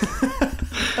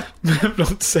 Med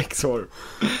blott 6 år.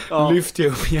 Lyfte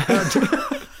jag upp Gerd.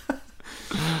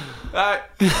 Nej.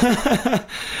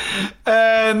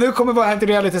 Nu kommer vi hem till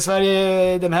Reality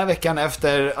Sverige den här veckan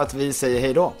efter att vi säger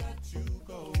hej då.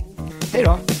 Hej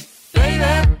då. Baby,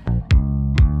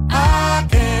 I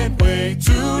can't wait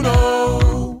to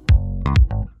know.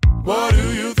 What do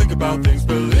you think about things?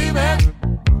 Believe it,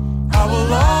 I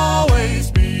will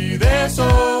always be there, so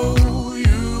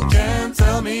you can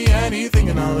tell me anything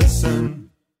and I'll listen.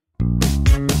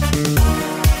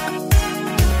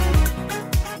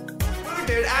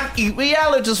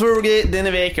 Reality-Sverige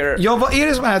denna vecka. Ja, vad är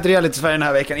det som är ett Reality Sverige den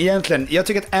här veckan egentligen? Jag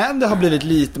tycker att Andy har blivit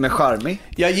lite mer charmig.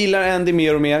 Jag gillar Andy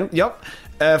mer och mer. Ja,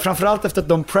 framförallt efter att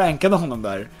de prankade honom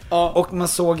där. Och man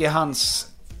såg i hans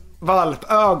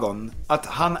valpögon att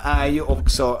han är ju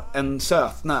också en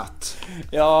sötnöt.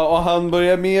 Ja, och han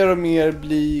börjar mer och mer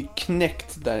bli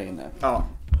knäckt där inne. Ja.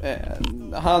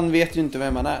 Han vet ju inte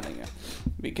vem han är längre,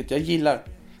 vilket jag gillar.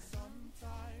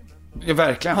 Ja,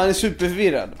 verkligen. Han är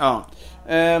superförvirrad. Ja.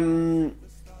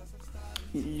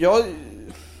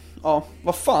 Ja,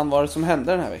 vad fan var det som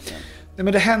hände den här veckan? Nej,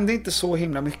 men det hände inte så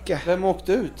himla mycket. Vem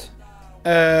åkte ut?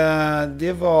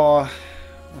 Det var...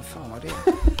 Vad fan var det?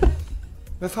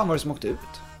 Vem fan var det som åkte ut?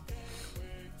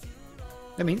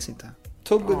 Jag minns inte.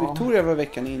 Tobbe Victoria var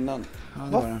veckan innan. Ja,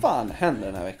 vad fan hände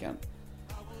den här veckan?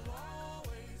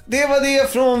 Det var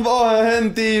det från vad har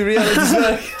hänt i Reality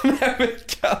Sverige den här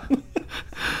veckan.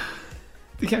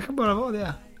 Det kanske bara var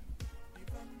det.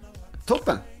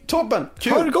 Toppen.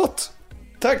 Kul. Ha det gott.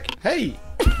 Tack. Hej.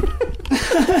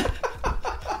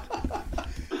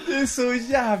 Det är så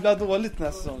jävla dåligt den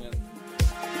här säsongen.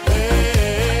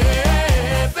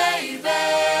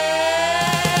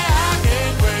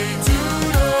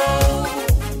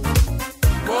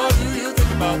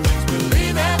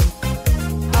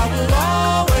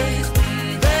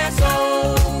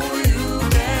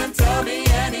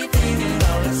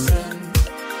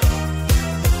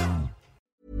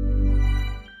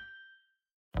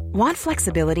 Want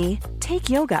flexibility? Take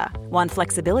yoga. Want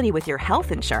flexibility with your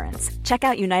health insurance? Check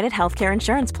out United Healthcare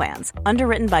Insurance Plans.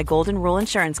 Underwritten by Golden Rule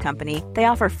Insurance Company, they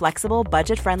offer flexible,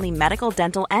 budget-friendly medical,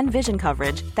 dental, and vision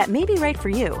coverage that may be right for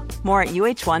you. More at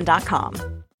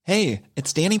uh1.com. Hey,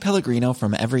 it's Danny Pellegrino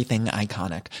from Everything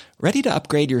Iconic. Ready to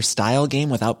upgrade your style game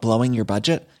without blowing your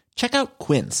budget? Check out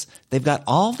Quince. They've got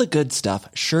all the good stuff,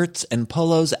 shirts and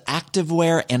polos,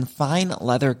 activewear, and fine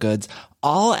leather goods,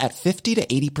 all at 50 to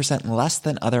 80% less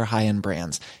than other high-end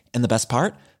brands. And the best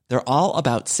part? They're all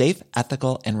about safe,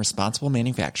 ethical, and responsible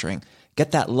manufacturing.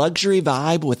 Get that luxury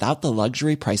vibe without the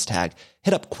luxury price tag.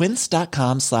 Hit up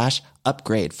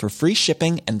quince.com/upgrade for free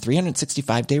shipping and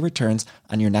 365-day returns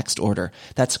on your next order.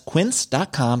 That's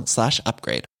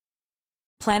quince.com/upgrade.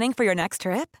 Planning for your next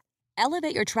trip?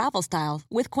 Elevate your travel style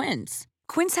with Quince.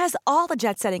 Quince has all the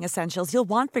jet-setting essentials you'll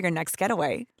want for your next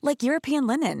getaway, like European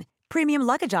linen, premium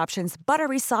luggage options,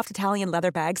 buttery soft Italian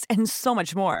leather bags, and so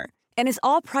much more. And is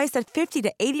all priced at 50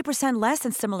 to 80% less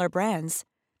than similar brands.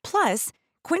 Plus,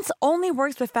 Quince only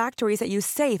works with factories that use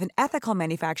safe and ethical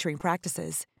manufacturing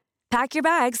practices. Pack your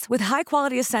bags with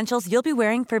high-quality essentials you'll be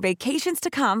wearing for vacations to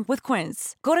come with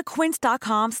Quince. Go to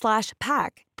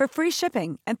quince.com/pack for free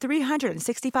shipping and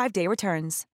 365-day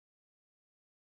returns.